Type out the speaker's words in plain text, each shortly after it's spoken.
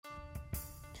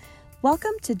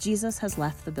Welcome to Jesus Has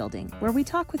Left the Building, where we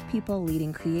talk with people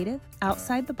leading creative,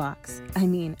 outside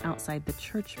the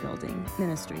church building,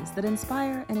 ministries that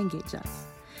inspire and engage us.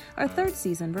 Our third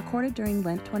season, recorded during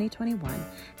Lent 2021,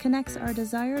 connects our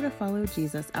desire to follow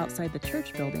Jesus outside the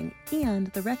church building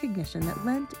and the recognition that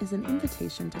Lent is an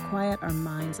invitation to quiet our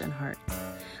minds and hearts.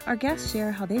 Our guests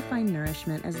share how they find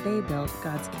nourishment as they build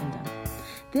God's kingdom.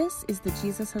 This is the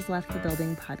Jesus Has Left the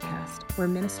Building podcast, where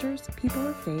ministers, people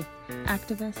of faith,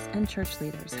 activists, and church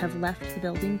leaders have left the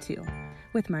building too,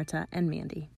 with Marta and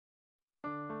Mandy.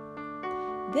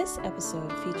 This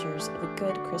episode features the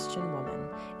Good Christian Woman,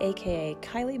 aka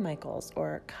Kylie Michaels,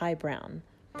 or Kai Brown.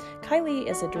 Kylie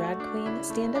is a drag queen,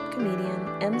 stand-up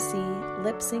comedian, MC,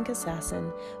 lip-sync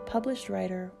assassin, published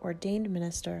writer, ordained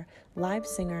minister, live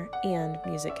singer, and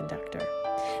music conductor.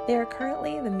 They are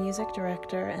currently the music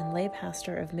director and lay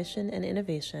pastor of mission and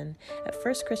innovation at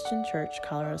First Christian Church,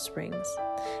 Colorado Springs.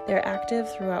 They are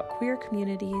active throughout queer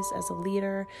communities as a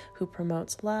leader who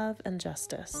promotes love and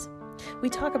justice. We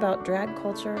talk about drag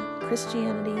culture,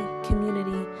 Christianity,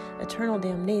 community, eternal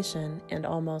damnation, and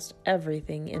almost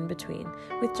everything in between,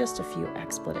 with just a few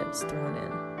expletives thrown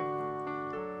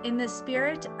in. In the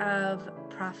spirit of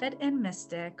prophet and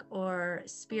mystic, or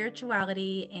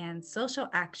spirituality and social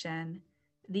action,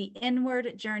 the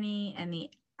inward journey and the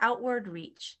outward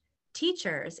reach,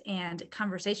 teachers and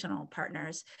conversational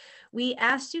partners, we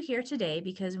asked you here today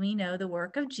because we know the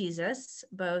work of Jesus,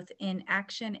 both in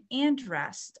action and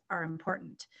rest, are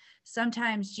important.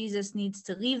 Sometimes Jesus needs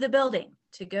to leave the building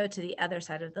to go to the other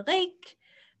side of the lake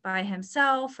by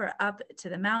himself, or up to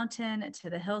the mountain, to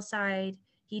the hillside.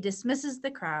 He dismisses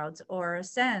the crowds or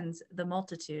sends the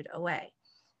multitude away.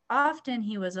 Often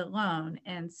he was alone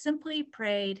and simply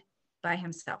prayed by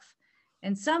himself.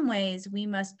 In some ways, we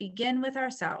must begin with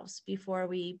ourselves before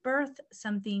we birth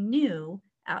something new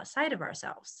outside of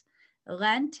ourselves.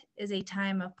 Lent is a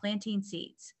time of planting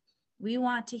seeds. We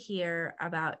want to hear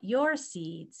about your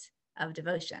seeds of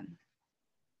devotion.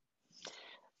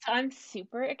 So I'm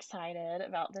super excited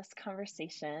about this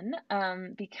conversation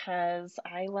because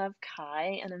I love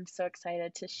Kai, and I'm so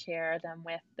excited to share them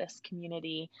with this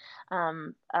community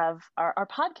of our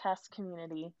podcast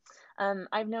community.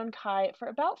 I've known Kai for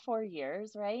about 4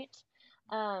 years, right?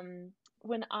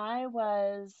 When I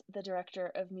was the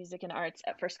director of music and arts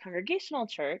at First Congregational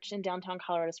Church in downtown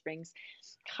Colorado Springs,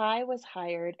 Kai was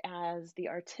hired as the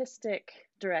artistic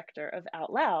director of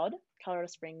Out Loud, Colorado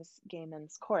Springs Gay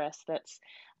Men's Chorus that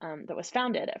was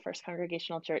founded at First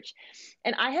Congregational Church.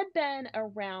 And I had been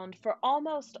around for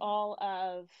almost all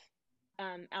of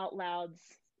Out Loud's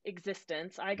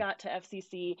existence. I got to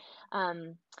FCC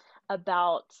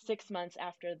about 6 months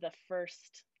after the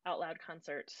first Out Loud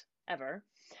concert ever.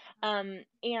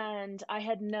 And I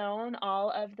had known all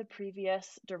of the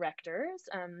previous directors,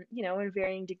 in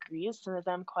varying degrees, some of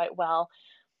them quite well.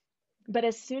 But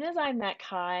as soon as I met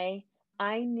Kai,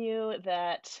 I knew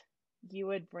that you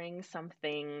would bring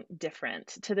something different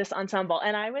to this ensemble.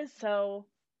 And I was so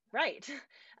right.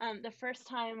 The first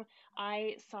time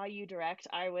I saw you direct,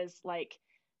 I was like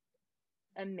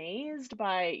amazed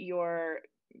by your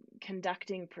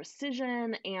conducting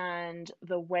precision and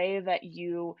the way that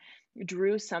you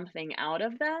drew something out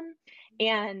of them.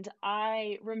 And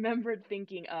I remembered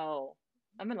thinking, oh,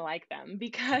 I'm going to like them,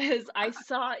 because I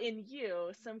saw in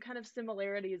you some kind of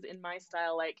similarities in my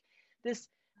style, like this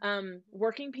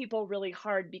working people really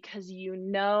hard because you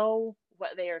know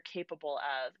what they are capable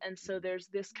of. And so there's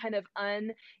this kind of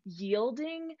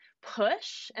unyielding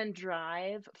push and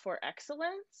drive for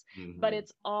excellence, but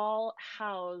it's all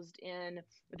housed in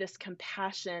this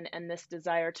compassion and this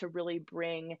desire to really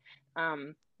bring,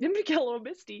 let me get a little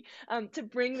misty, to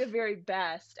bring the very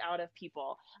best out of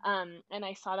people. And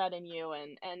I saw that in you,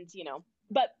 and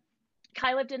but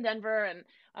Kai lived in Denver and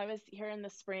I was here in the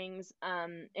Springs,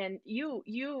 and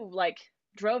you like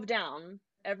drove down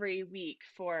every week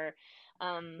for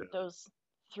those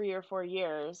 3 or 4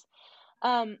 years.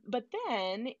 But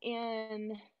then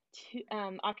in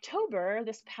October,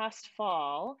 this past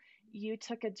fall, you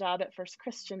took a job at First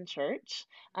Christian Church,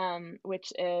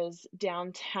 which is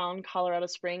downtown Colorado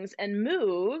Springs, and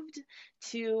moved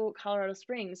to Colorado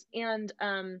Springs. And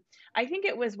I think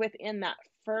it was within that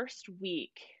first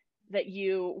week that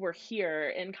you were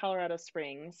here in Colorado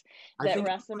Springs that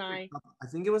Russ and I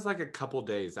think it was like a couple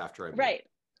days after I moved.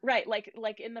 Right.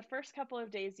 Like in the first couple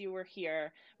of days you were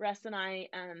here, Russ and I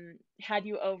had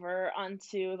you over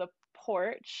onto the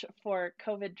porch for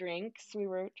COVID drinks. We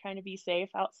were trying to be safe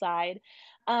outside.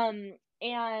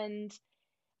 And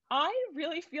I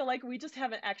really feel like we just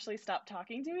haven't actually stopped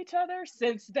talking to each other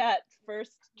since that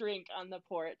first drink on the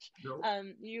porch. Nope.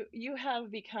 You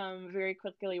have become very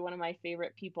quickly one of my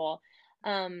favorite people.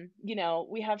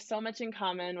 We have so much in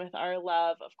common with our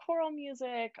love of choral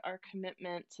music, our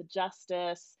commitment to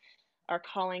justice, our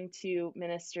calling to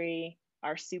ministry,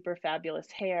 our super fabulous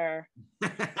hair.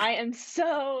 I am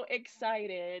so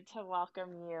excited to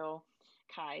welcome you,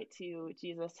 Kai, to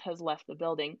Jesus Has Left the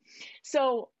Building.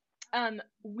 So,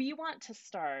 we want to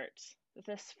start.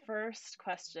 This first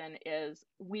question is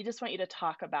we just want you to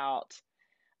talk about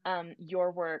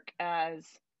your work as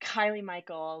Kylie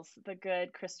Michaels, the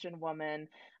good Christian woman.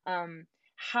 You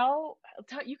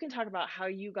can talk about how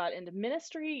you got into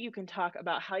ministry. You can talk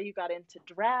about how you got into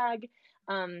drag.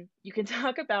 You can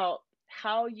talk about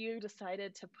how you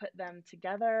decided to put them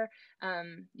together.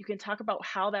 You can talk about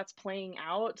how that's playing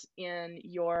out in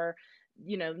your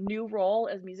new role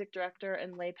as music director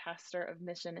and lay pastor of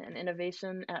mission and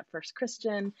innovation at First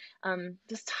Christian.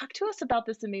 Just talk to us about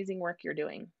this amazing work you're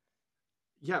doing.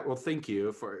 Yeah, well, thank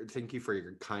you for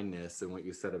your kindness and what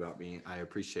you said about me. I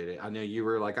appreciate it. I know you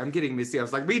were like, I'm getting misty. I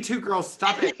was like, me too, girl,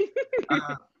 stop it.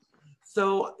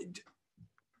 So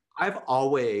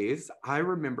I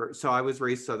remember, so I was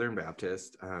raised Southern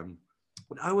Baptist. I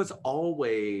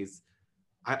always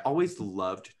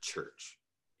loved church.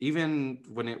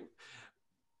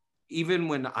 Even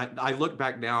when I look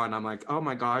back now and I'm like, oh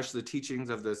my gosh, the teachings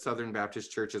of the Southern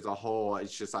Baptist Church as a whole,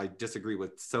 it's just, I disagree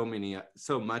with so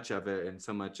much of it, and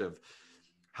so much of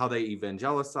how they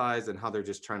evangelize and how they're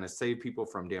just trying to save people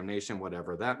from damnation,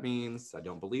 whatever that means. I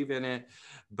don't believe in it.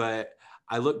 But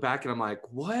I look back and I'm like,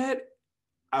 what?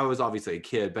 I was obviously a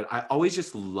kid, but I always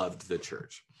just loved the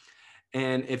church.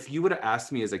 And if you would have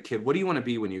asked me as a kid, what do you want to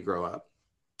be when you grow up?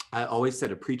 I always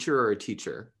said a preacher or a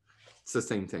teacher. It's the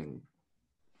same thing.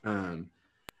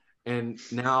 And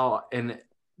now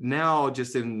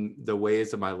just in the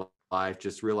ways of my life,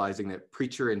 just realizing that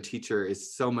preacher and teacher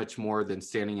is so much more than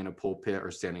standing in a pulpit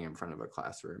or standing in front of a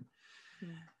classroom.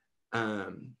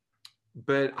 But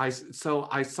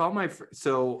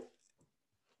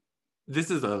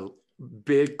this is a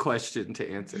big question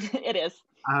to answer. It is.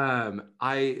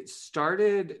 I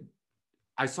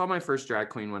saw my first drag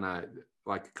queen when a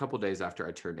couple days after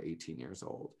I turned 18 years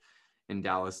old. In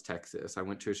Dallas, Texas. I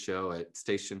went to a show at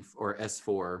Station or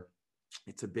S4.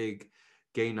 It's a big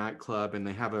gay nightclub, and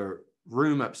they have a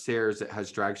room upstairs that has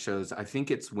drag shows. I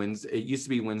think it's Wednesday. It used to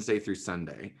be Wednesday through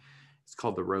Sunday. It's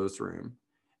called the Rose Room,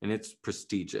 and it's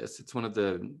prestigious. It's one of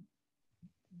the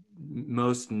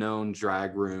most known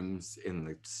drag rooms in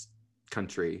the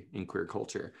country in queer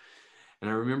culture. And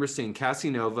I remember seeing Cassie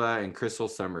Nova and Crystal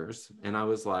Summers, and I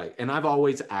was like, and I've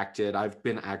always acted. I've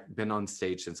been on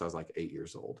stage since I was like 8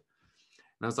 years old.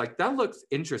 And I was like, that looks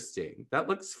interesting. That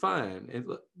looks fun. It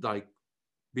looked like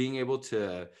being able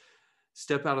to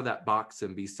step out of that box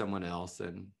and be someone else.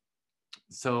 And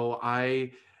so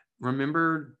I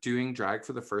remember doing drag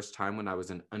for the first time when I was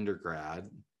an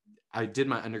undergrad. I did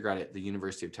my undergrad at the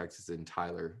University of Texas in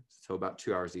Tyler, so about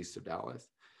 2 hours east of Dallas.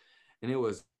 And it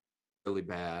was really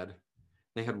bad.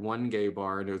 They had one gay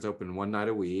bar and it was open one night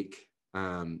a week.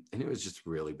 And it was just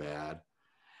really bad.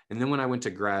 And then when I went to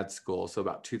grad school, so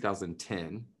about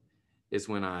 2010 is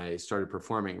when I started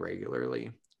performing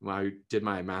regularly. When I did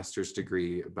my master's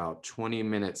degree about 20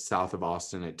 minutes south of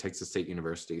Austin at Texas State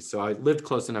University. So I lived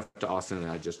close enough to Austin and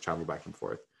I just traveled back and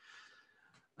forth.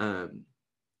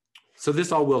 So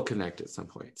this all will connect at some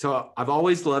point. So I've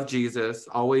always loved Jesus,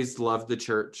 always loved the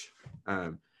church.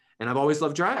 And I've always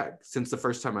loved drag since the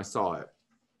first time I saw it.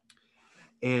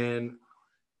 And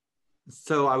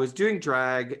so I was doing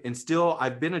drag, and still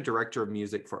I've been a director of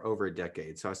music for over a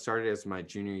decade. So I started as my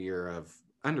junior year of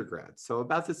undergrad. So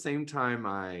about the same time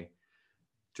I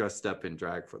dressed up in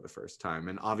drag for the first time.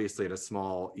 And obviously at a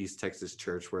small East Texas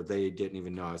church where they didn't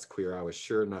even know I was queer, I was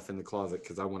sure enough in the closet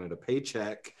because I wanted a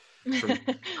paycheck. I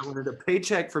wanted a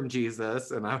paycheck from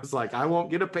Jesus. And I was like, I won't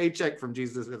get a paycheck from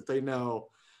Jesus if they know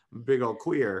I'm big old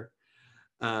queer.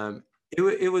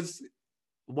 It was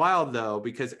wild though,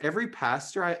 because every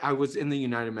pastor, I was in the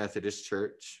United Methodist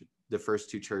Church, the first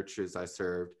two churches I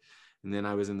served, and then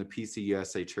I was in the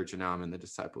PCUSA Church, and now I'm in the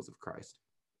Disciples of Christ.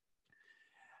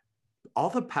 All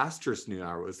the pastors knew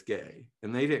I was gay,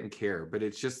 and they didn't care, but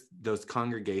it's just those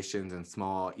congregations in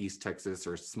small East Texas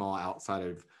or small outside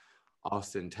of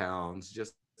Austin towns,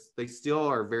 just they still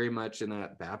are very much in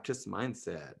that Baptist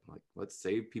mindset, like let's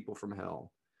save people from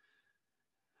hell.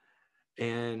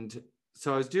 And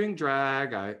so I was doing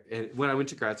drag. When I went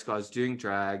to grad school, I was doing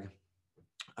drag,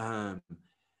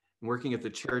 working at the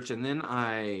church. And then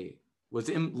I was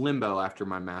in limbo after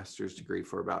my master's degree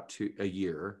for about a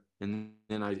year. And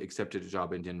then I accepted a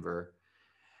job in Denver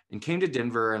and came to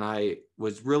Denver, and I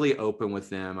was really open with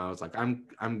them. I was like,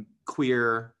 I'm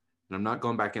queer and I'm not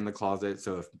going back in the closet.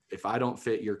 So if I don't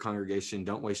fit your congregation,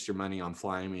 don't waste your money on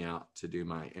flying me out to do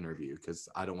my interview, because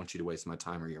I don't want you to waste my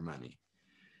time or your money.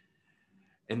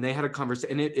 And they had a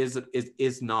conversation, and it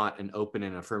is not an open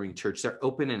and affirming church. They're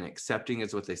open and accepting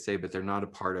is what they say, but they're not a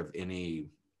part of any,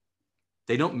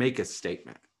 they don't make a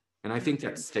statement. And I think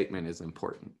that statement is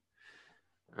important.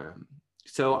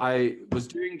 So I was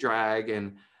doing drag,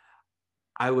 and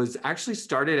I was actually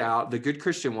started out, the Good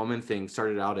Christian Woman thing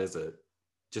started out as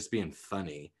just being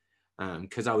funny.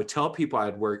 Because I would tell people I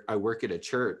work at a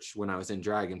church when I was in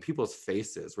drag, and people's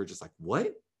faces were just like,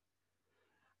 what?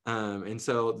 And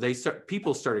so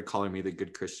people started calling me the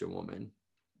Good Christian Woman.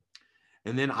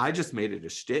 And then I just made it a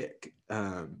shtick.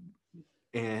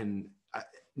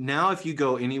 Now if you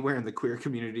go anywhere in the queer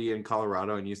community in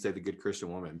Colorado and you say the Good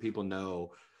Christian Woman, people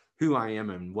know who I am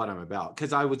and what I'm about.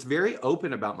 Because I was very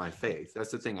open about my faith.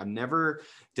 That's the thing. I've never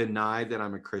denied that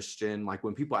I'm a Christian. Like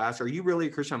when people ask, are you really a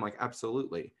Christian? I'm like,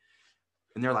 absolutely.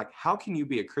 And they're like, how can you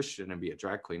be a Christian and be a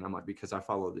drag queen? I'm like, because I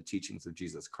follow the teachings of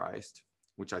Jesus Christ,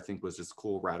 which I think was this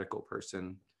cool, radical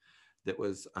person that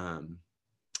was,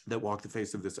 that walked the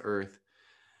face of this earth.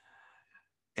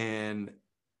 And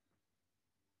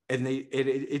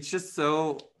it's just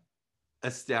so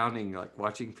astounding, like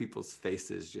watching people's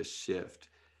faces just shift.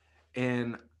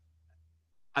 And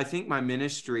I think my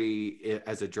ministry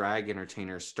as a drag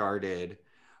entertainer started,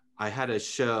 I had a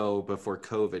show before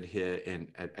COVID hit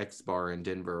at X Bar in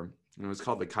Denver, and it was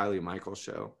called the Kylie Michaels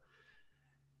Show.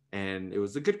 And it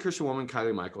was the Good Christian Woman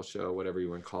Kylie Michaels Show, whatever you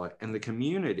want to call it. And the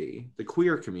community, the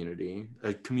queer community,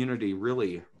 a community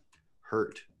really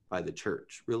hurt by the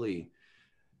church, really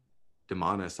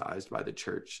demonized by the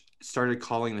church, started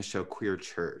calling the show Queer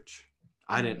Church.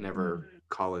 I didn't never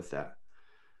call it that.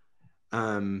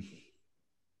 And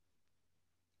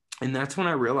that's when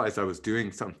I realized I was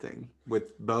doing something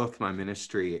with both my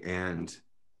ministry and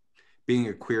being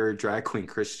a queer drag queen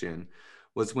Christian,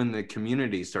 was when the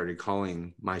community started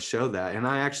calling my show that. And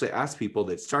I actually asked people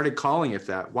that started calling it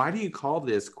that, why do you call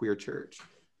this Queer Church?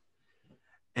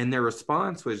 And their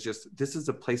response was just, this is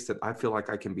a place that I feel like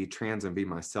I can be trans and be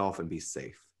myself and be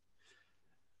safe.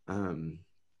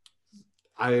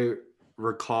 I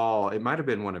recall, it might have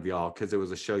been one of y'all because it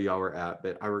was a show y'all were at,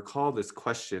 but I recall this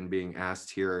question being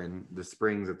asked here in the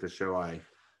Springs at the show I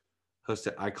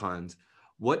hosted, Icons.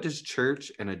 What does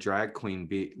church and a drag queen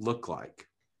look like?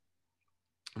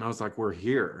 And I was like, we're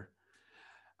here.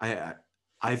 And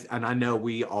I know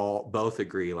we all both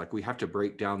agree, like we have to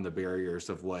break down the barriers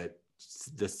of what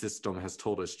the system has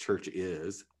told us church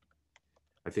is,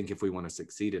 I think, if we want to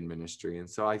succeed in ministry. And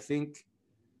so I think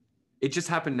it just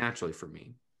happened naturally for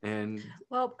me. And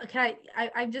well, okay,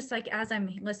 I'm just like, as I'm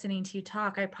listening to you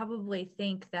talk, I probably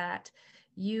think that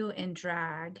you in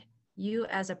drag, you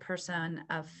as a person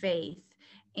of faith,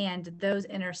 and those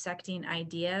intersecting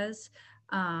ideas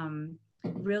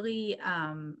really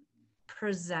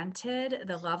presented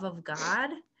the love of God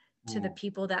to the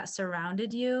people that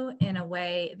surrounded you in a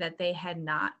way that they had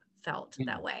not felt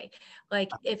that way. Like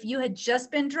if you had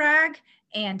just been drag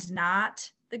and not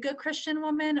the Good Christian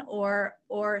Woman or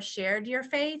shared your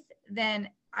faith, then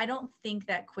I don't think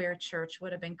that Queer Church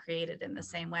would have been created in the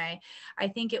same way. I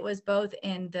think it was both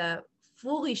in the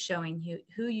fully showing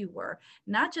who you were,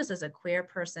 not just as a queer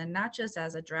person, not just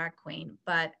as a drag queen,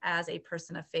 but as a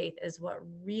person of faith, is what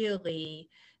really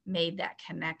made that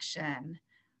connection,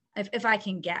 if I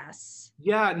can guess.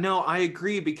 Yeah, no, I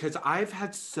agree, because I've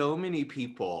had so many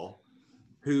people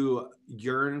who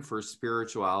yearn for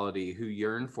spirituality, who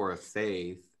yearn for a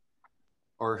faith,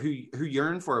 or who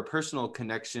yearn for a personal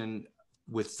connection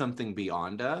with something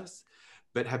beyond us,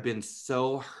 but have been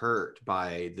so hurt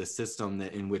by the system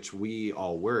in which we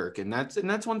all work. And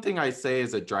that's one thing I say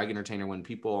as a drag entertainer when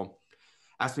people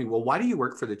ask me, well, why do you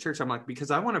work for the church? I'm like,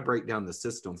 because I want to break down the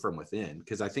system from within,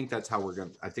 because I think that's what we're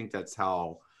going to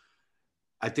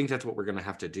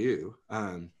have to do.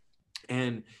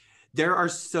 And there are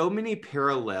so many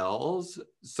parallels.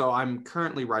 So I'm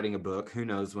currently writing a book, who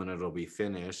knows when it'll be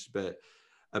finished, but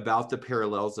about the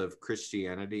parallels of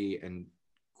Christianity and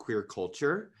queer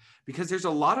culture, because there's a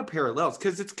lot of parallels,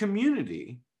 because it's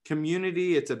community,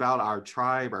 it's about our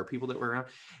tribe, our people that we're around.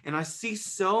 And I see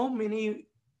so many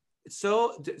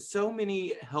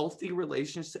healthier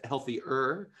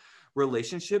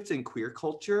relationships in queer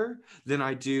culture than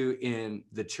I do in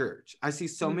the church. I see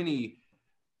so many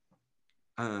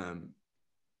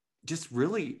just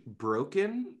really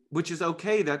broken, which is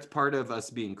okay. That's part of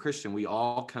us being Christian. We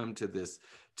all come to this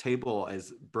table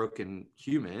as broken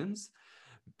humans,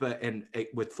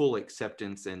 with full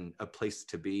acceptance and a place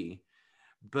to be.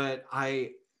 But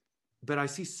I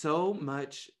see so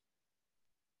much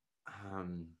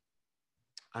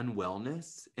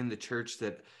unwellness in the church,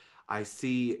 that I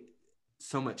see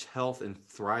so much health and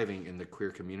thriving in the queer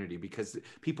community, because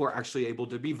people are actually able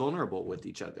to be vulnerable with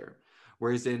each other.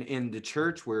 Whereas in the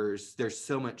church, where there's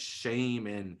so much shame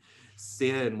and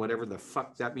sin, whatever the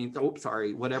fuck that means. Oh,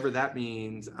 sorry, whatever that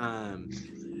means.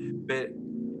 But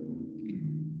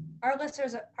our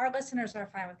listeners are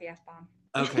fine with the F-bomb.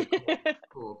 okay,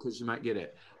 cool, because you might get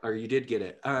it, or you did get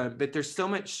it. But there's so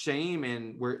much shame,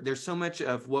 and there's so much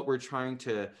of what we're trying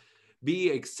to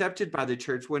be accepted by the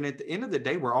church, when at the end of the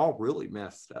day, we're all really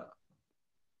messed up.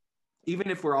 Even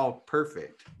if we're all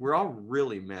perfect, we're all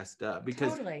really messed up.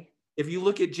 Because if you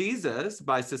look at Jesus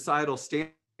by societal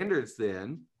standards,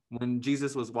 then when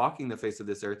Jesus was walking the face of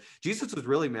this earth, Jesus was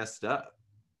really messed up,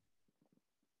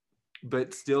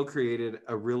 but still created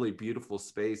a really beautiful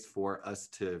space for us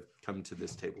to come to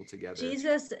this table together.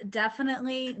 Jesus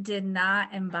definitely did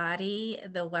not embody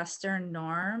the Western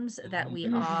norms that we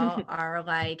all are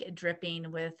like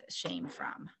dripping with shame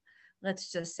from.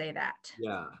 Let's just say that.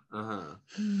 Yeah.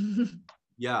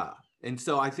 Yeah. And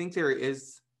so I think there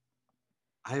is,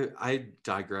 I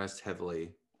digressed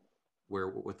heavily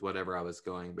with whatever I was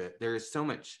going, but there is so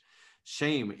much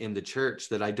shame in the church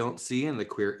that I don't see in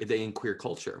queer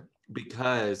culture,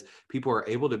 because people are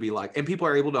able to be like, and people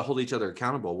are able to hold each other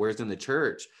accountable. Whereas in the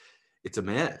church, it's a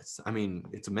mess. I mean,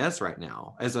 it's a mess right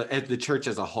now as the church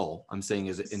as a whole. I'm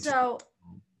saying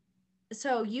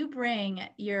so you bring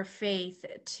your faith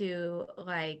to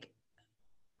like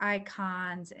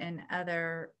icons and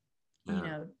other,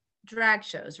 drag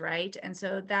shows, right? And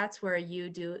so that's where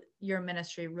your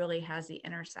ministry really has the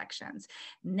intersections.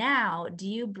 Now, do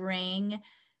you bring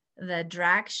the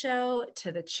drag show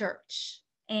to the church?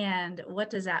 And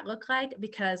what does that look like?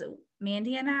 Because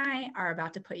Mandy and I are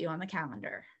about to put you on the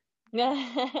calendar.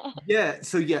 Yeah.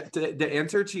 So the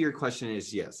answer to your question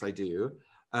is yes, I do.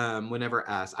 Whenever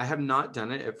asked, I have not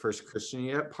done it at First Christian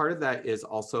yet. Part of that is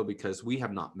also because we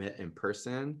have not met in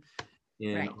person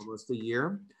in almost a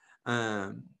year.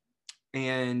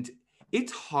 And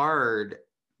it's hard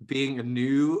being a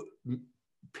new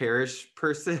parish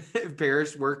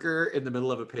worker in the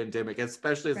middle of a pandemic,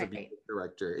 especially as a music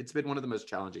director. It's been one of the most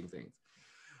challenging things.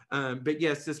 But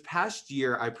yes, this past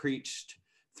year, I preached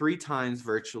 3 times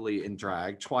virtually in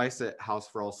drag, twice at House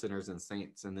for All Sinners and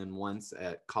Saints, and then once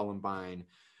at Columbine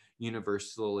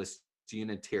Universalist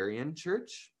Unitarian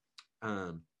Church.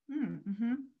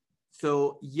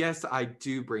 So yes, I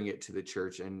do bring it to the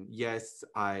church, and yes,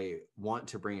 I want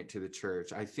to bring it to the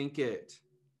church. I think it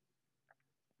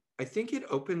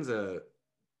opens a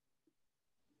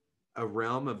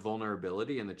realm of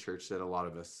vulnerability in the church that a lot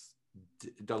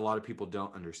of people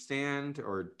don't understand,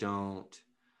 or don't.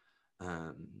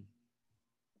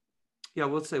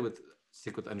 We'll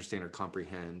stick with understand or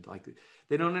comprehend. Like,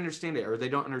 they don't understand it, or they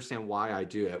don't understand why I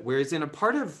do it. Whereas in a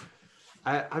part of,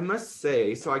 I must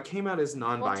say, so I came out as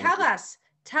non-binary. Well,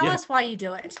 tell us why you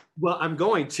do it. Well, I'm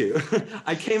going to.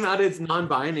 I came out as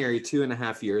non-binary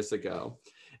 2.5 years ago.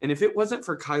 And if it wasn't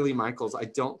for Kylie Michaels, I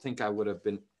don't think I would have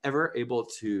been ever able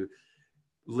to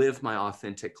live my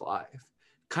authentic life.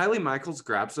 Kylie Michaels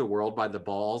grabs the world by the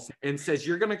balls and says,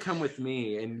 you're going to come with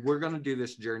me and we're going to do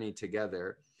this journey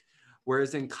together.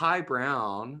 Whereas in Kai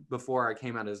Brown, before I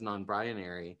came out as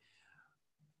non-binary,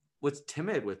 was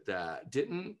timid with that,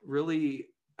 didn't really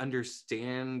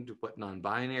understand what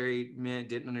non-binary meant,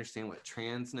 didn't understand what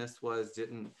transness was,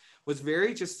 was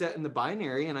very just set in the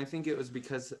binary. And I think it was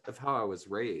because of how I was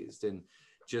raised and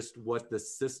just what the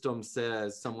system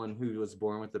says someone who was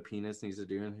born with a penis needs to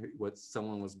do, and what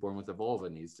someone was born with a vulva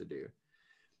needs to do.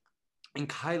 And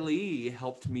Kylie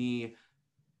helped me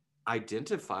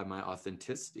identify my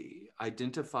authenticity,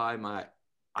 identify my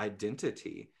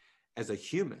identity as a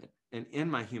human, and in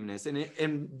my humanness.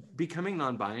 And becoming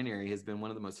non-binary has been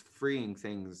one of the most freeing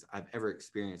things I've ever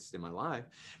experienced in my life,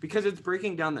 because it's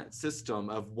breaking down that system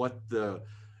of what the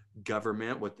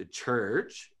government, what the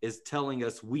church is telling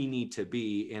us we need to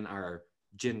be in our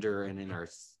gender and in our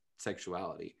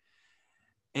sexuality.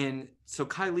 And so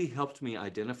Kylie helped me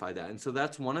identify that. And so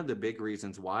that's one of the big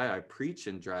reasons why I preach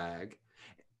in drag,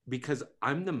 because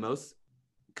I'm the most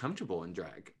comfortable in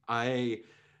drag. I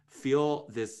feel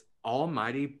this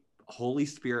almighty Holy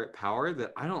Spirit power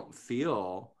that I don't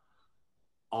feel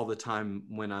all the time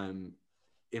when I'm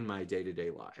in my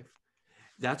day-to-day life.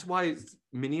 That's why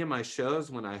many of my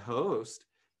shows, when I host,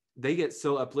 they get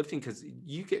so uplifting, because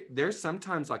there's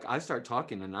sometimes like I start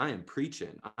talking and I am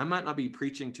preaching. I might not be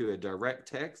preaching to a direct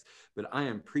text, but I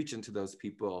am preaching to those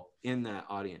people in that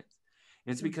audience.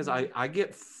 And it's because Mhm. I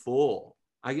get full.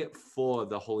 I get full of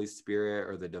the Holy Spirit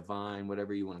or the divine,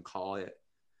 whatever you want to call it,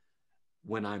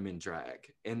 when I'm in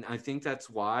drag. And I think that's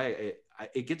why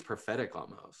it gets prophetic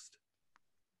almost.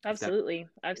 If that, Absolutely.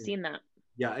 I've seen that.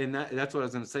 yeah, and that's what I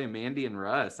was going to say. Mandy and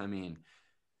Russ, I mean,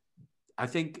 I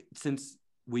think since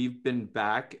we've been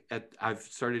back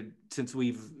since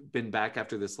we've been back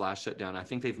after this last shutdown, I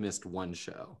think they've missed one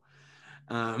show.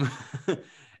 Um,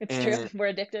 It's true. and We're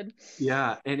addicted.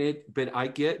 yeah,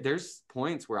 but there's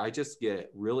points where I just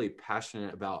get really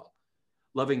passionate about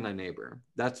loving thy neighbor.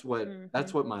 That's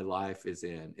Mm-hmm. what my life is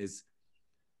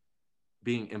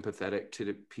being empathetic to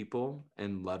the people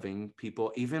and loving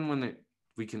people, even when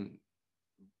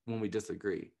we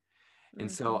disagree.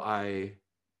 And so Mm-hmm.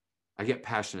 I get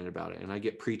passionate about it and I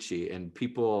get preachy and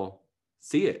people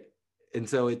see it. And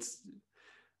so it's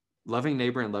loving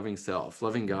neighbor and loving self,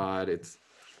 loving God. It's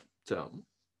so,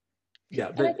 yeah,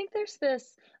 And I but think there's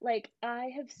this, like,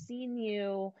 I have seen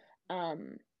you,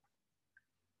 um,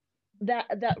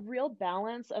 that real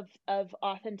balance of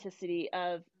authenticity,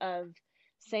 of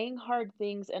saying hard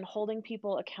things and holding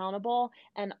people accountable,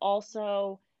 and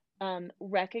also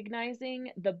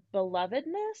recognizing the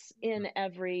belovedness in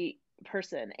every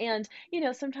person. And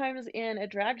sometimes in a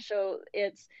drag show,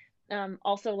 it's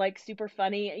also like super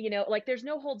funny, like there's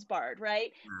no holds barred,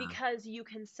 right? Because you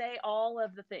can say all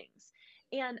of the things.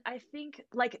 And I think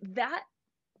like that,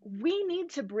 we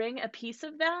need to bring a piece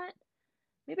of that,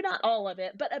 maybe not all of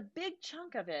it, but a big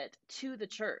chunk of it, to the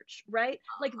church, right?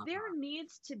 Like there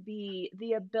needs to be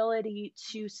the ability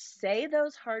to say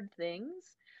those hard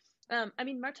things. I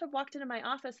mean, Marta walked into my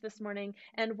office this morning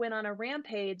and went on a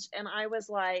rampage, and I was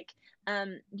like,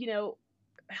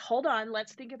 hold on,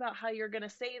 let's think about how you're going to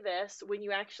say this when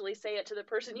you actually say it to the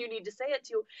person you need to say it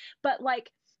to. But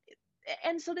like,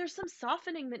 and so there's some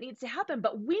softening that needs to happen,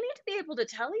 but we need to be able to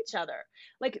tell each other,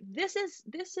 like, this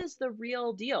is the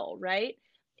real deal, right?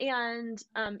 And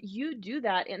you do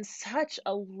that in such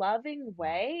a loving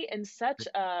way, in such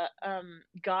a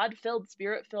God-filled,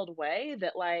 spirit-filled way,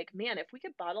 that, like, man, if we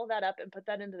could bottle that up and put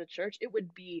that into the church, it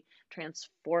would be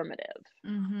transformative.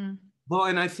 Mm-hmm. well,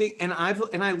 and I think, and I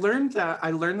learned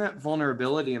that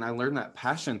vulnerability and I learned that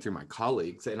passion through my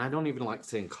colleagues. And I don't even like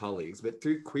saying colleagues, but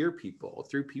through queer people,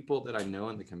 through people that I know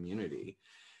in the community,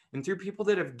 and through people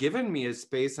that have given me a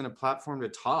space and a platform to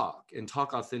talk and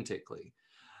talk authentically.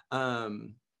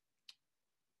 Um,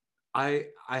 I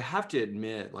have to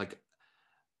admit, like,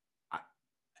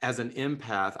 as an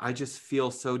empath, I just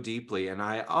feel so deeply, and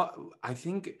I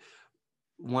think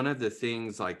one of the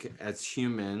things, like, as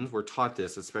humans, we're taught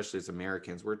this, especially as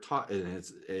Americans, we're taught, and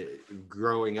it's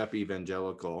growing up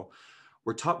evangelical,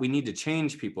 we're taught we need to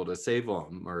change people to save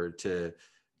them, or to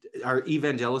our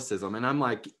evangelicism. And I'm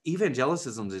like,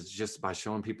 evangelicism is just by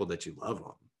showing people that you love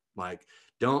them. Like,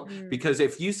 don't, Mm. because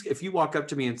if you walk up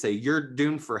to me and say you're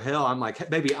doomed for hell, I'm like, hey,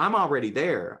 baby, I'm already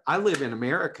there. I live in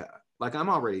America. Like, I'm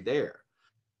already there.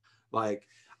 Like,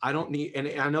 I don't need, and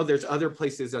I know there's other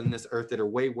places on this earth that are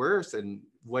way worse and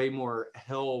way more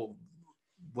hell,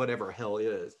 whatever hell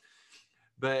is.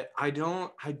 But I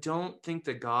don't think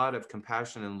the God of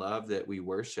compassion and love that we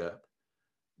worship,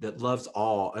 that loves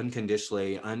all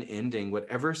unconditionally, unending, would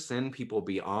ever send people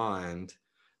beyond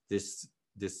this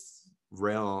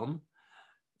realm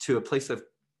to a place of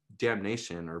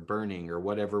damnation or burning or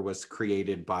whatever was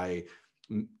created by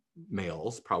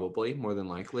males, probably more than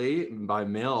likely by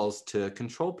males, to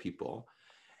control people.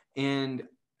 And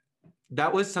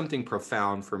that was something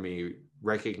profound for me,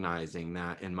 recognizing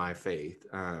that in my faith.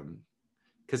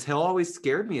 Because hell always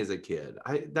scared me as a kid.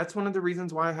 That's one of the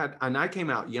reasons why I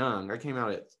came out young. I came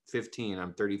out at 15.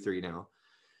 I'm 33 now.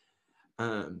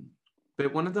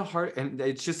 But one of the hard, and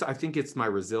it's just, I think it's my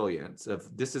resilience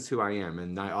of, this is who I am,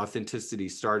 and my authenticity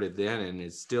started then, and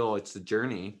it's a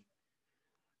journey.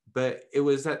 But it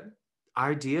was that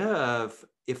idea of,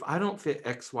 if I don't fit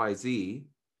XYZ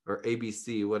or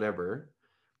ABC, whatever,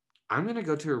 I'm going to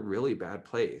go to a really bad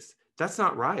place. That's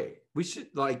not right.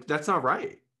 That's not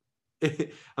right.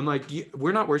 I'm like,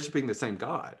 we're not worshiping the same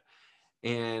God.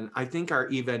 And I think our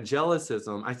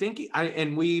evangelicism,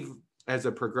 and we've, as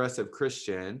a progressive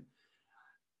Christian,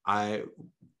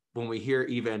 when we hear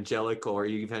evangelical or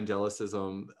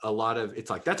evangelicism, a lot of it's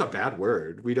like, that's a bad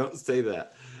word. We don't say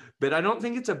that. But I don't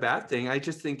think it's a bad thing. I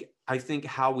think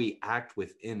how we act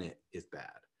within it is bad.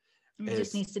 It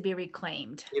just needs to be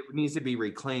reclaimed. It needs to be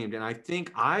reclaimed. And I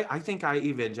think I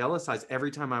evangelicize every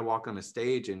time I walk on a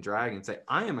stage and drag and say,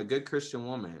 I am a good Christian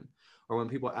woman. Or when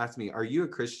people ask me, are you a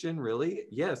Christian? Really?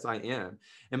 Yes, I am.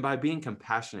 And by being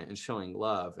compassionate and showing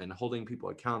love and holding people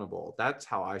accountable, that's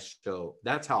how I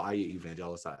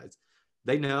evangelize.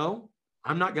 They know,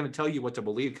 I'm not going to tell you what to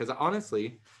believe, because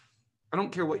honestly, I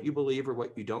don't care what you believe or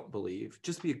what you don't believe.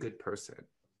 Just be a good person.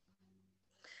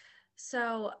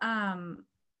 So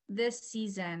this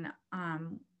season,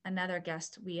 another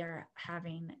guest we are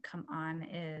having come on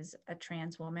is a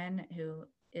trans woman who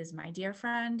is my dear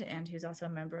friend and who's also a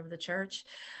member of the church.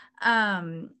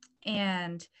 And,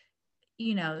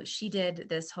 you know, she did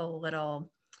this whole little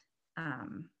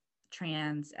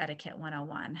trans etiquette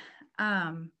 101,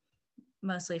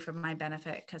 mostly for my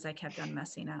benefit because I kept on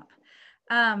messing up.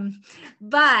 And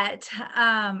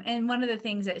one of the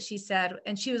things that she said,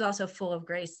 and she was also full of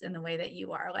grace in the way that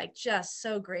you are, like just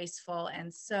so graceful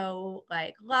and so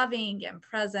like loving and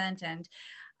present, and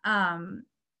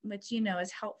which, you know,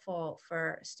 is helpful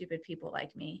for stupid people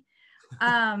like me.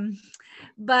 Would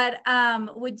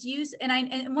you,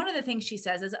 and one of the things she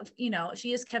says is, you know,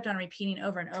 she just kept on repeating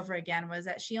over and over again was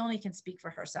that she only can speak for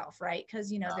herself, right?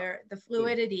 Because, you know, the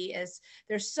fluidity is,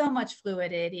 there's so much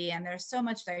fluidity and there's so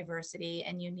much diversity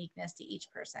and uniqueness to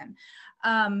each person.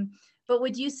 But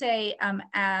would you say,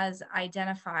 as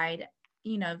identified,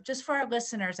 you know, just for our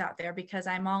listeners out there, because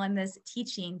I'm all in this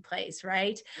teaching place,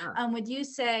 right? Yeah. Would you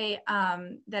say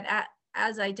that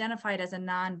as identified as a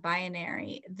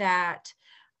non-binary, that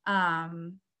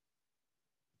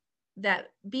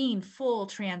that being full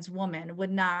trans woman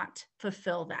would not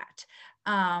fulfill that,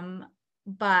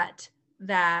 but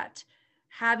that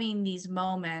having these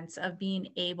moments of being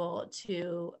able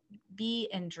to be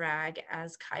in drag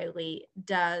as Kylie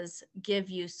does give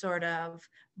you sort of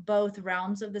both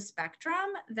realms of the spectrum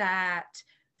that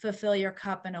fulfill your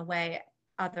cup in a way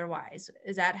otherwise?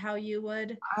 Is that how you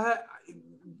would?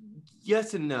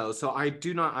 Yes and no. So I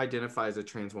do not identify as a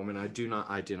trans woman. I do not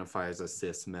identify as a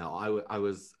cis male. I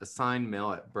was assigned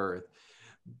male at birth.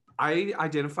 I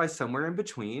identify somewhere in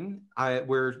between.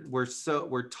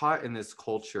 We're taught in this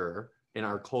culture, in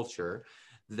our culture,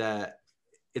 that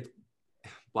it's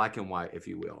black and white, if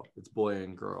you will. It's boy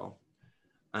and girl,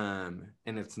 and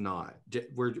it's not.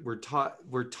 We're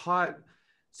taught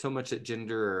so much that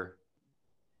gender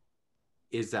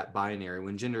is that binary,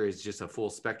 when gender is just a full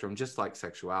spectrum, just like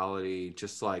sexuality,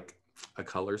 just like a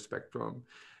color spectrum,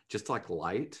 just like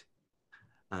light,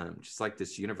 just like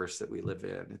this universe that we live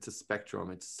in. It's a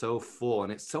spectrum. It's so full,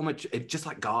 and it's so much, just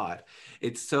like God,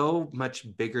 it's so much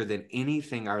bigger than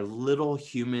anything our little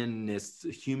human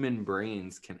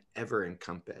brains can ever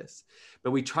encompass.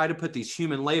 But we try to put these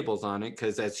human labels on it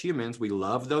because as humans, we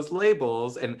love those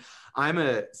labels. And I'm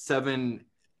a 7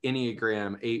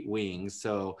 Enneagram 8 wings.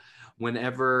 So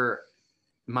whenever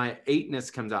my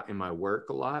 8ness comes out in my work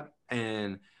a lot,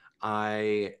 and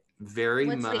I very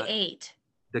What's much, the 8?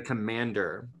 the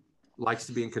commander, likes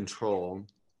to be in control.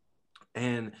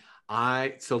 And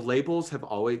so labels have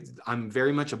always, I'm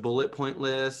very much a bullet point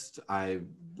list. I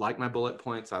like my bullet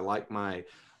points. I like my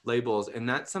labels. And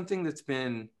that's something that's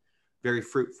been very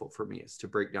fruitful for me, is to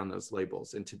break down those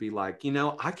labels and to be like, you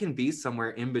know, I can be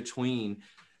somewhere in between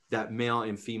that male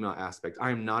and female aspect. I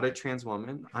am not a trans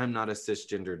woman. I'm not a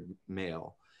cisgendered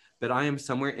male, but I am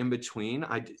somewhere in between.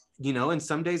 You know, and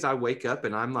some days I wake up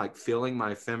and I'm like feeling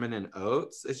my feminine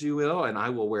oats, as you will, and I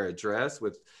will wear a dress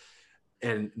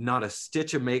and not a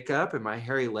stitch of makeup and my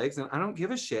hairy legs, and I don't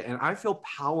give a shit. And I feel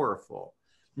powerful.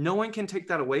 No one can take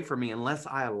that away from me unless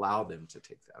I allow them to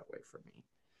take that away from me.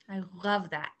 I love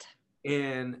that.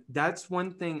 And that's one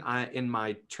thing in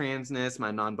my transness, my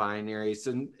non-binary.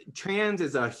 So trans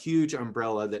is a huge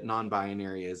umbrella that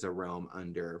non-binary is a realm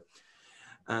under.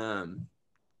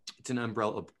 It's an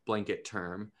umbrella blanket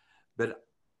term. But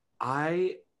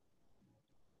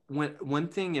one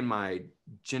thing in my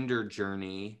gender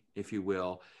journey, if you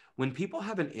will, when people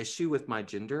have an issue with my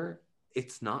gender,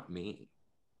 it's not me.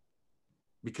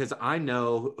 Because I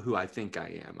know who I think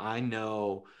I am. I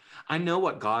know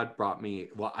what God brought me.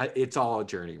 Well, it's all a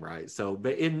journey, right? So,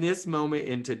 but in this moment,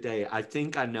 in today, I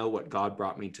think I know what God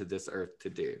brought me to this earth to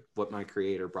do, what my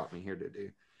Creator brought me here to do.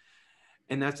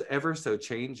 And that's ever so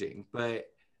changing. But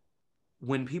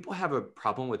when people have a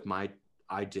problem with my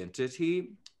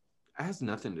identity, it has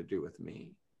nothing to do with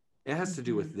me. It has to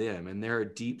do with them and their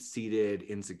deep-seated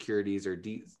insecurities or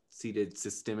deep-seated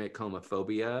systemic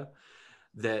homophobia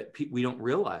that we don't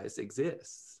realize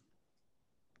exists.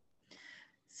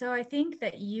 So I think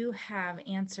that you have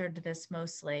answered this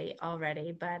mostly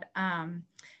already, but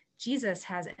Jesus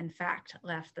has in fact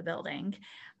left the building.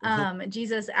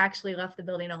 Jesus actually left the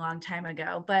building a long time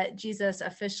ago, but Jesus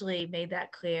officially made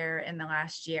that clear in the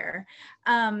last year.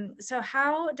 So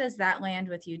how does that land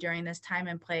with you during this time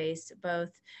and place,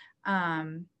 both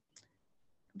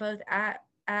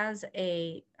as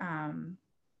a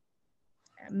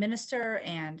minister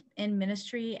and in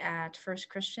ministry at First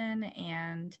Christian,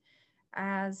 and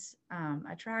as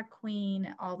a drag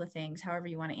queen, all the things, however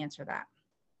you want to answer that.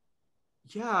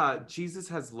 Yeah, Jesus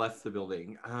has left the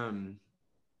building.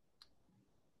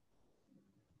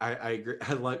 I agree.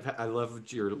 I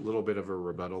love your little bit of a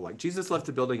rebuttal. Like, Jesus left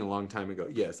the building a long time ago.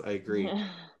 Yes, I agree.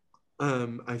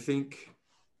 I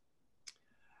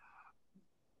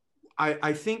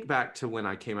think back to when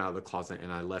I came out of the closet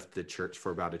and I left the church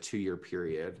for about a 2-year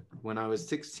period. When I was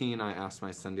 16, I asked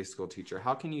my Sunday school teacher,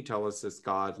 how can you tell us this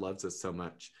God loves us so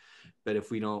much, but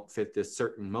if we don't fit this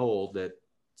certain mold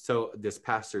so this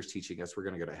pastor's teaching us, we're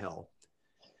going to go to hell?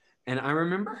 And I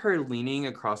remember her leaning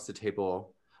across the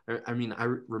table. I mean, I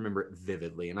remember it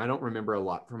vividly, and I don't remember a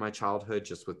lot from my childhood,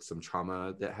 just with some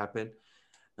trauma that happened.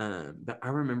 But I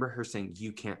remember her saying,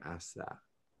 you can't ask that.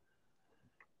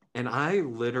 And I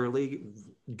literally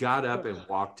got up and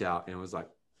walked out and was like,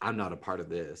 I'm not a part of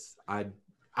this. But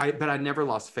I never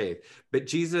lost faith. But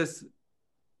Jesus,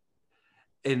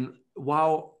 and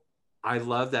while I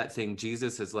love that thing,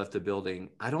 Jesus has left the building,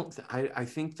 I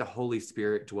think the Holy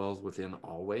Spirit dwells within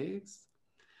always.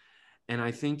 And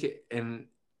I think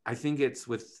it's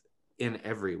within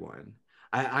everyone.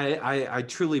 I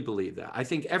truly believe that. I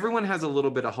think everyone has a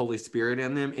little bit of Holy Spirit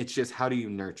in them. It's just, how do you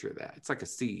nurture that? It's like a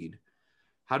seed.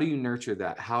 How do you nurture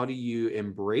that? How do you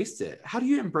embrace it? How do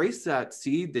you embrace that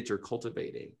seed that you're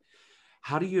cultivating?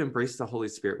 How do you embrace the Holy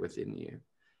Spirit within you?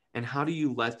 And how do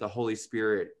you let the Holy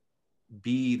Spirit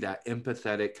be that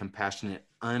empathetic, compassionate,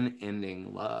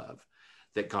 unending love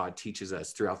that God teaches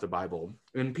us throughout the Bible?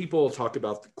 And people talk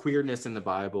about the queerness in the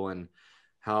Bible and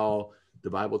how the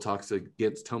Bible talks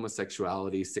against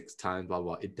homosexuality 6 times, blah,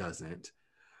 blah. It doesn't.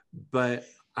 But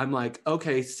I'm like,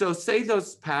 okay, so say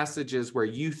those passages where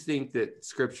you think that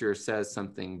scripture says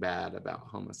something bad about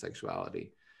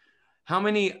homosexuality. How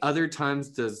many other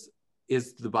times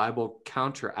is the Bible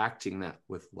counteracting that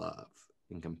with love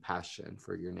and compassion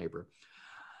for your neighbor?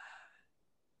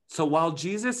 So while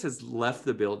Jesus has left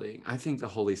the building, I think the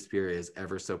Holy Spirit is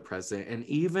ever so present. And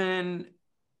even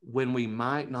when we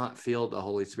might not feel the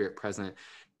Holy Spirit present,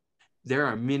 there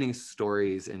are many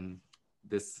stories in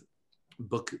this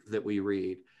book that we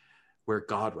read where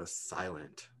God was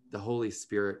silent. The Holy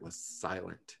Spirit was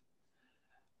silent.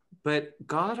 But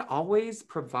God always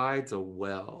provides a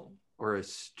well or a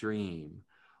stream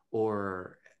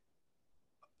or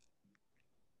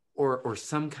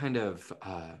some kind of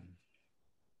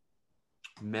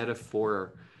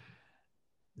metaphor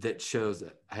that shows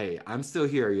that, hey, I'm still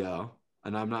here, yo,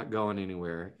 and I'm not going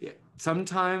anywhere.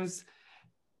 Sometimes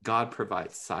God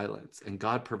provides silence, and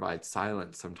God provides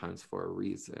silence sometimes for a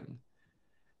reason.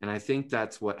 And I think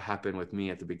that's what happened with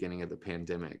me at the beginning of the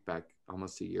pandemic back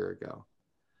almost a year ago.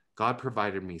 God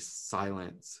provided me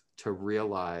silence to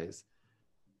realize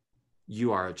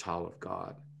you are a child of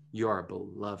God. You are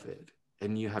beloved,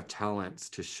 and you have talents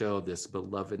to show this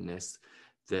belovedness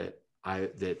that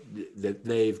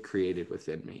they've created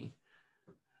within me.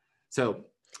 So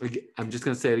I'm just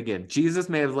going to say it again. Jesus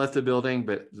may have left the building,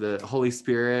 but the Holy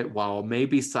Spirit, while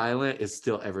maybe silent, is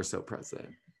still ever so present.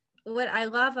 What I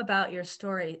love about your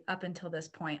story up until this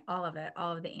point, all of it,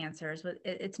 all of the answers,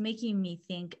 it's making me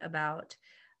think about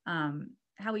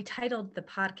how we titled the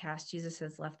podcast, Jesus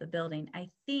Has Left the Building. I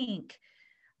think,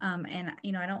 and,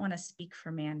 I don't want to speak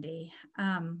for Mandy,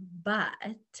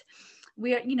 but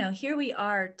we are, here we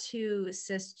are, 2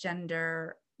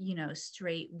 cisgender,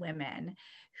 straight women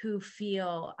who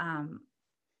feel,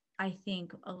 I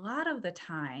think a lot of the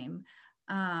time,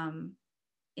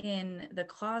 in the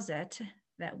closet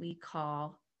that we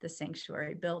call the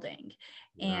sanctuary building.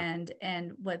 Yeah.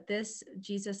 And what this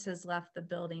Jesus Has Left the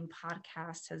Building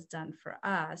podcast has done for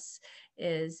us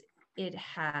is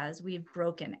we've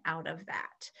broken out of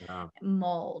that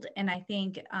mold. And I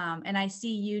think, and I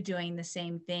see you doing the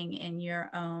same thing in your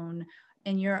own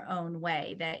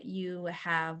way, that you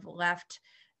have left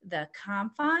the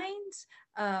confines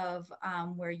of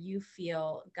where you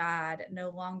feel God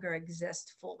no longer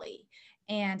exists fully.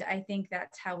 And I think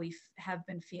that's how we have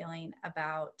been feeling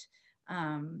about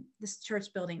this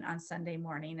church building on Sunday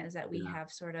morning, is that we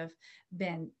have sort of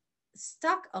been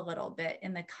stuck a little bit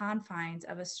in the confines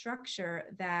of a structure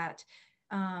that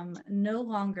no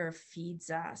longer feeds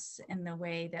us in the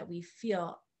way that we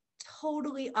feel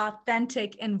totally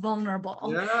authentic and vulnerable.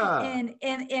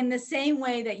 In the same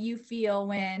way that you feel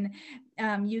when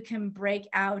you can break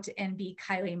out and be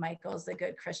Kylie Michaels, the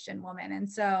good Christian woman.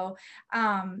 And so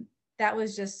that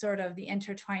was just sort of the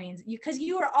intertwining, because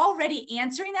you were already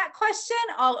answering that question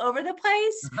all over the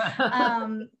place.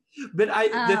 But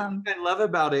the thing I love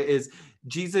about it is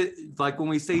Jesus, like when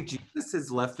we say Jesus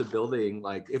has left the building,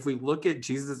 like if we look at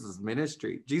Jesus's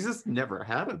ministry, Jesus never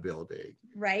had a building.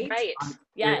 Right? Right. And-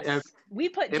 Yes. We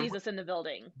put and- Jesus in the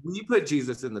building. We put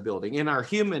Jesus in the building in our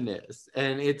humanness,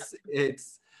 and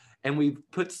and we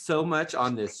put so much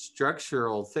on this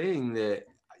structural thing that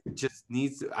just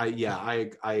needs. I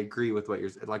agree with what you're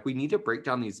saying. Like we need to break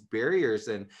down these barriers,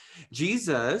 and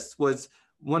Jesus was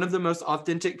one of the most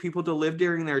authentic people to live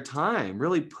during their time,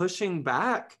 really pushing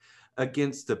back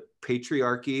against the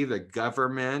patriarchy, the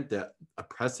government, the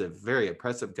oppressive, very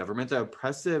oppressive government, the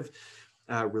oppressive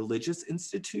religious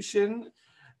institution.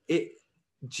 I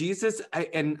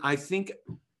think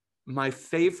my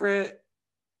favorite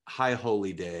high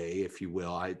holy day, if you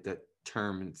will, that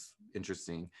term is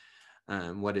interesting.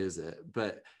 What is it?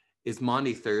 But is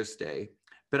Maundy Thursday.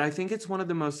 But I think it's one of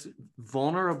the most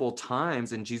vulnerable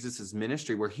times in Jesus's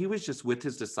ministry where he was just with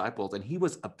his disciples and he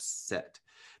was upset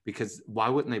because why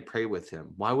wouldn't they pray with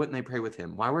him? Why wouldn't they pray with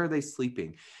him? Why were they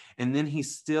sleeping? And then he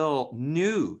still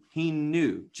knew,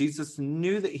 Jesus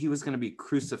knew that he was going to be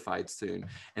crucified soon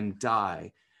and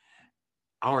die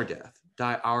our death,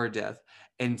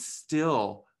 and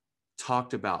still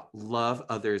talked about love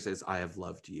others as I have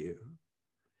loved you.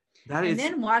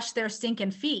 Then wash their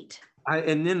stinking feet.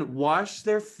 And then wash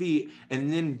their feet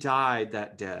and then died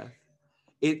that death.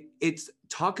 It's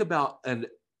talk about a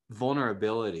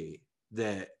vulnerability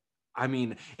that, I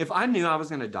mean, if I knew I was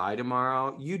going to die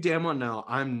tomorrow, you damn well know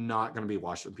I'm not going to be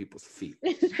washing people's feet.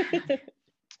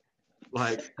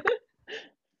 Like,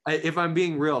 if I'm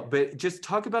being real, but just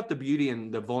talk about the beauty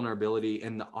and the vulnerability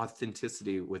and the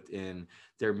authenticity within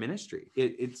their ministry.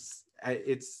 It's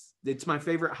my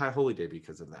favorite high holy day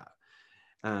because of that.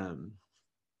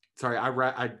 Sorry,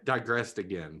 I digressed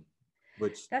again.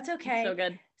 Which that's okay. So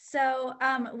good. So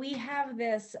we have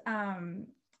this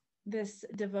this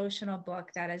devotional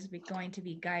book that is going to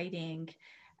be guiding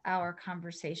our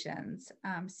conversations,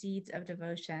 Seeds of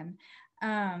Devotion,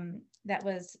 that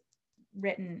was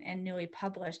written and newly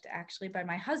published actually by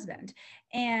my husband.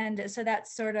 And so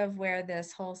that's sort of where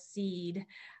this whole seed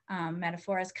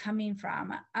metaphor is coming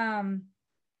from.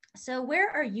 So where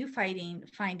are you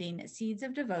finding seeds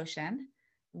of devotion?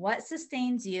 What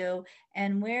sustains you,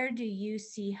 and where do you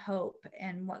see hope,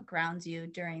 and what grounds you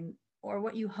during, or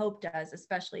what you hope does,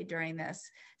 especially during this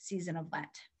season of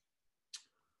Lent?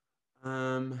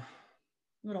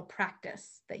 Little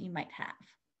practice that you might have.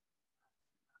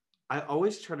 I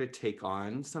always try to take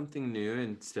on something new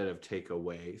instead of take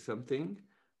away something,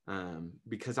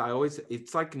 because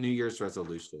it's like New Year's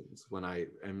resolutions. When I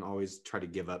am always try to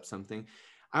give up something,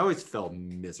 I always fail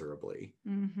miserably.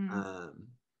 Mm-hmm.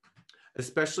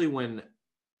 Especially when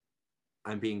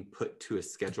I'm being put to a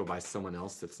schedule by someone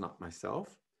else that's not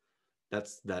myself.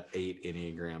 That's that 8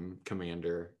 Enneagram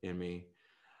commander in me.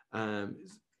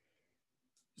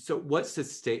 So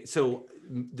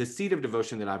the seed of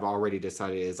devotion that I've already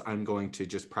decided is I'm going to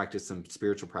just practice some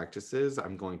spiritual practices.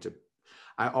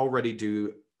 I already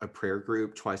do a prayer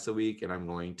group twice a week, and I'm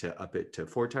going to up it to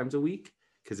 4 times a week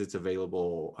because it's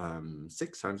available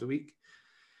 6 times a week.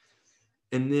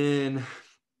 And then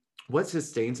what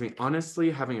sustains me,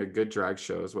 honestly, having a good drag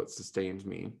show is what sustains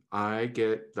me. I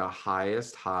get the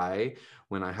highest high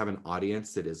when I have an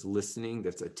audience that is listening,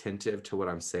 that's attentive to what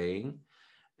I'm saying,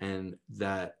 and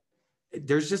that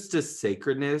there's just a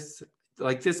sacredness.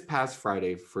 Like this past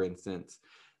Friday, for instance,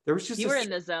 there was just you were in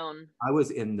the zone. I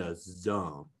was in the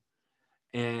zone,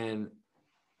 and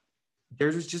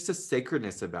there's just a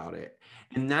sacredness about it.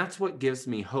 And that's what gives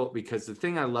me hope, because the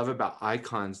thing I love about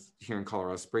Icons here in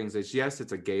Colorado Springs is, yes,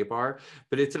 it's a gay bar,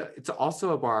 but it's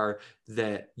also a bar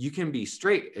that you can be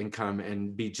straight and come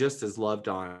and be just as loved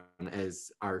on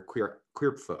as our queer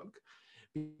folk.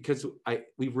 Because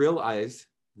we realize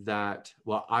that,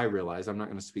 well, I realize, I'm not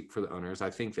going to speak for the owners, I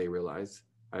think they realize,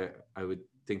 I would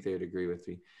think they would agree with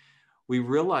me. We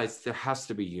realize there has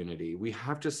to be unity. We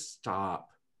have to stop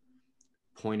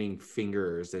pointing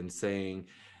fingers and saying,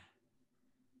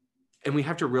 and we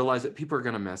have to realize that people are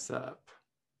going to mess up.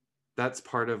 That's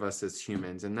part of us as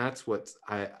humans. And that's what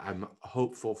I'm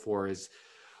hopeful for, is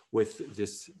with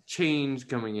this change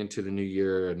coming into the new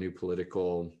year, a new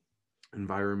political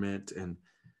environment. And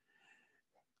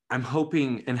I'm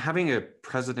hoping, and having a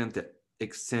president that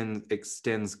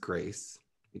extends grace,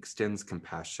 extends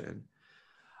compassion.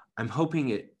 I'm hoping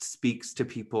it speaks to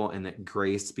people and that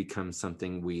grace becomes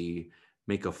something we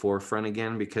make a forefront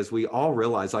again, because we all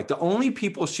realize, like, the only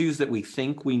people's shoes that we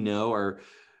think we know are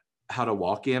how to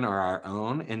walk in are our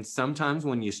own. And sometimes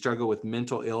when you struggle with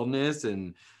mental illness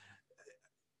and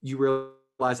you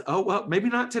realize, oh, well, maybe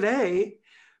not today,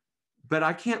 but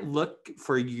I can't look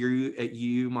at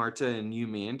you, Marta, and you,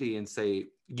 Mandy, and say,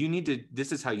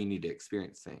 this is how you need to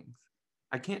experience things.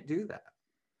 I can't do that.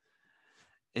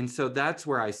 And so that's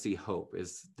where I see hope,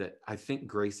 is that I think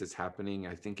grace is happening.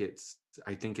 I think it's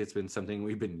been something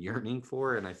we've been yearning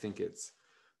for. And I think it's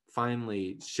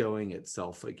finally showing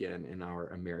itself again in our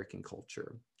American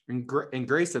culture. And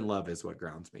grace and love is what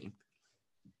grounds me.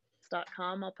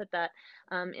 I'll put that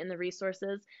in the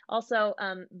resources. Also,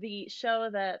 the show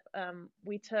that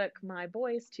we took my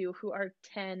boys to, who are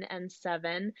 10 and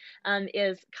 7,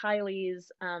 is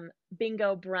Kylie's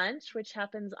Bingo Brunch, which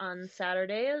happens on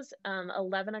Saturdays,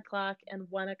 11 o'clock and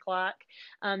 1 o'clock.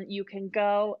 You can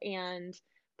go and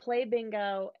play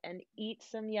bingo and eat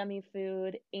some yummy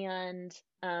food and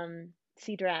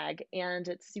see drag, and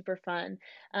it's super fun.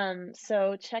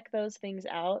 So check those things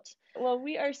out. Well,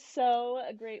 we are so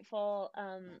grateful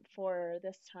for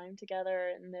this time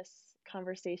together and this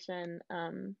conversation.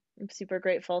 I'm super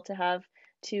grateful to have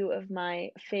two of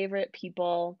my favorite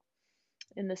people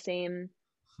in the same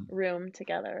room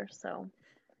together. So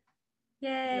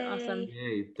yay. You're awesome.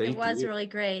 Yay, thank It was you. really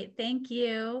great. Thank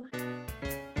you.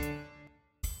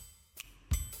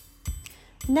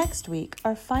 Next week,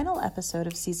 our final episode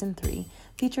of Season 3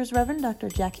 features Reverend Dr.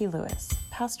 Jackie Lewis,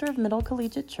 pastor of Middle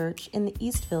Collegiate Church in the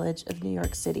East Village of New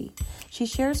York City. She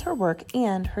shares her work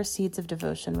and her seeds of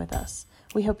devotion with us.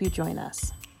 We hope you join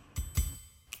us.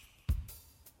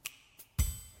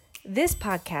 This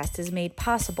podcast is made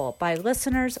possible by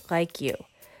listeners like you.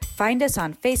 Find us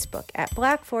on Facebook at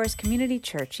Black Forest Community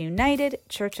Church United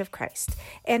Church of Christ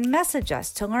and message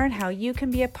us to learn how you can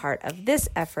be a part of this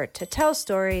effort to tell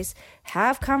stories,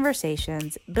 have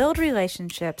conversations, build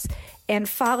relationships, and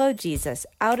follow Jesus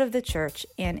out of the church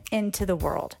and into the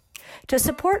world. To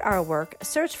support our work,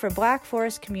 search for Black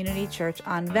Forest Community Church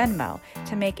on Venmo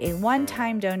to make a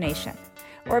one-time donation,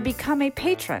 or become a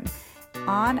patron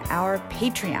on our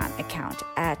Patreon account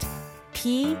at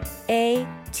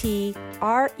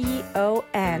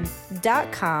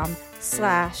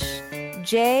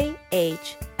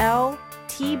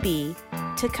patreon.com/JHLTB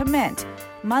to commit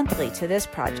monthly to this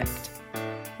project.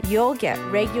 You'll get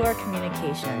regular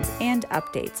communications and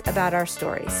updates about our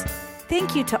stories.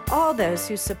 Thank you to all those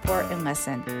who support and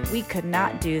listen. We could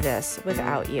not do this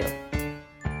without you.